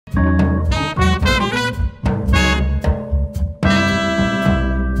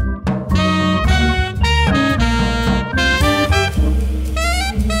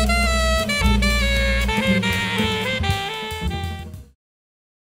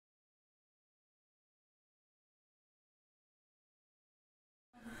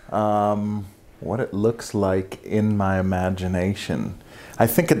What it looks like in my imagination. I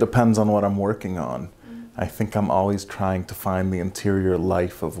think it depends on what I'm working on. I think I'm always trying to find the interior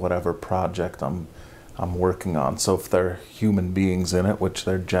life of whatever project I'm working on. So if there are human beings in it, which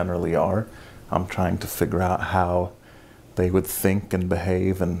there generally are, I'm trying to figure out how they would think and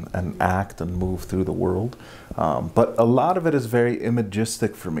behave and act and move through the world. But a lot of it is very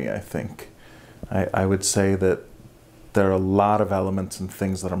imagistic for me, I think. I would say that there are a lot of elements and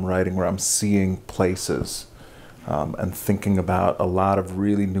things that I'm writing where I'm seeing places and thinking about a lot of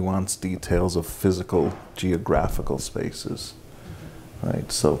really nuanced details of physical, geographical spaces.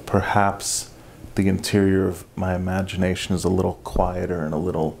 Right? So perhaps the interior of my imagination is a little quieter and a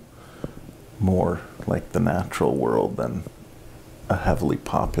little more like the natural world than a heavily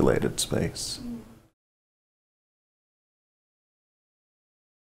populated space.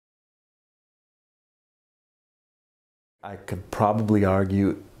 I could probably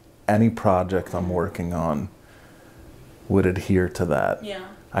argue any project I'm working on would adhere to that. Yeah.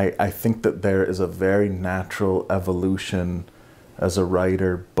 I think that there is a very natural evolution as a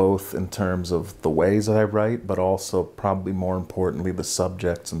writer, both in terms of the ways that I write, but also probably more importantly, the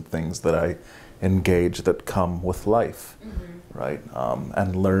subjects and things that I engage that come with life, right?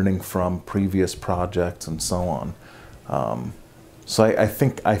 And learning from previous projects and so on. So I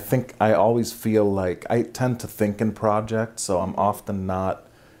think I always feel like I tend to think in projects, so I'm often not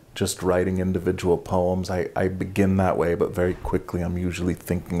just writing individual poems. I begin that way, but very quickly I'm usually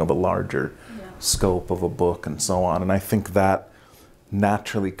thinking of a larger scope of a book and so on. And I think that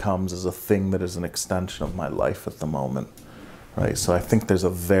naturally comes as a thing that is an extension of my life at the moment, right? So I think there's a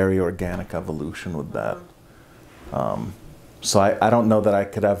very organic evolution with that. So I don't know that I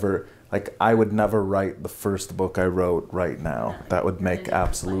could ever, like, I would never write the first book I wrote right now. That would make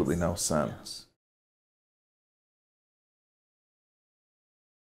absolutely no sense.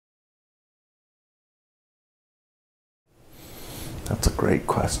 That's a great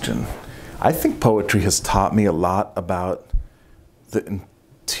question. I think poetry has taught me a lot about the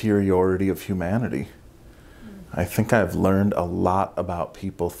interiority of humanity. I think I've learned a lot about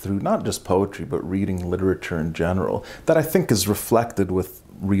people through not just poetry, but reading literature in general, that I think is reflected with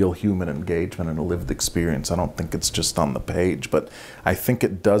real human engagement and a lived experience. I don't think it's just on the page, but I think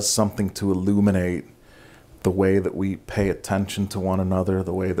it does something to illuminate the way that we pay attention to one another,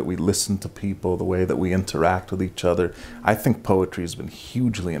 the way that we listen to people, the way that we interact with each other. I think poetry has been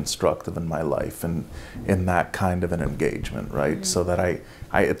hugely instructive in my life and in that kind of an engagement, right? So that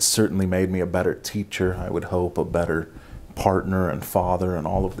it's certainly made me a better teacher, I would hope, a better partner and father and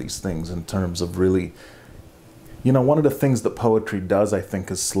all of these things in terms of really, you know, one of the things that poetry does, I think,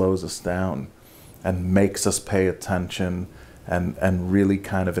 is slows us down and makes us pay attention and really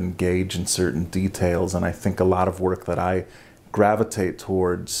kind of engage in certain details. And I think a lot of work that I gravitate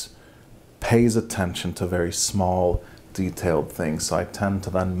towards pays attention to very small, detailed things. So I tend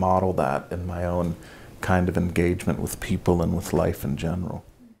to then model that in my own kind of engagement with people and with life in general.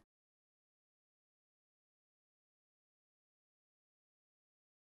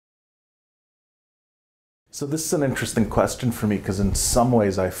 So this is an interesting question for me because in some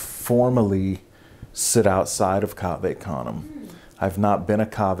ways I formally sit outside of Cave Canem. I've not been a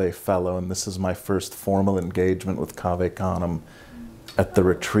Cave Fellow, and this is my first formal engagement with Cave Canem at the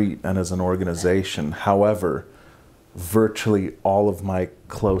retreat and as an organization. However, virtually all of my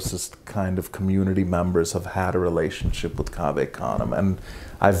closest kind of community members have had a relationship with Cave Canem, and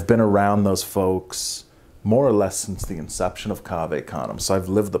I've been around those folks more or less since the inception of Cave Canem. So I've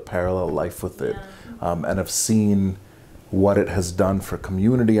lived a parallel life with it, and have seen what it has done for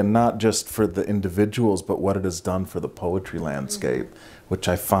community, and not just for the individuals, but what it has done for the poetry landscape, which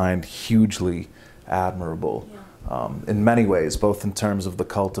I find hugely admirable in many ways, both in terms of the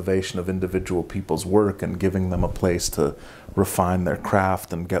cultivation of individual people's work and giving them a place to refine their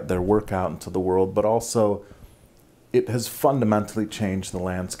craft and get their work out into the world, but also it has fundamentally changed the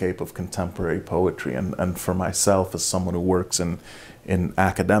landscape of contemporary poetry. And for myself, as someone who works in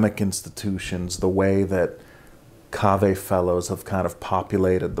academic institutions, the way that Cave Fellows have kind of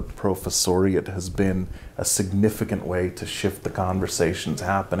populated the professoriate has been a significant way to shift the conversations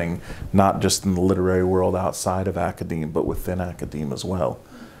happening, not just in the literary world outside of academia, but within academia as well,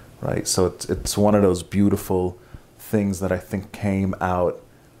 right? So it's one of those beautiful things that I think came out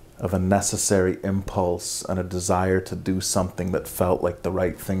of a necessary impulse and a desire to do something that felt like the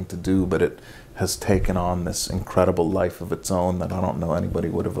right thing to do, but it has taken on this incredible life of its own that I don't know anybody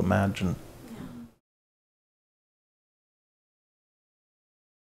would have imagined.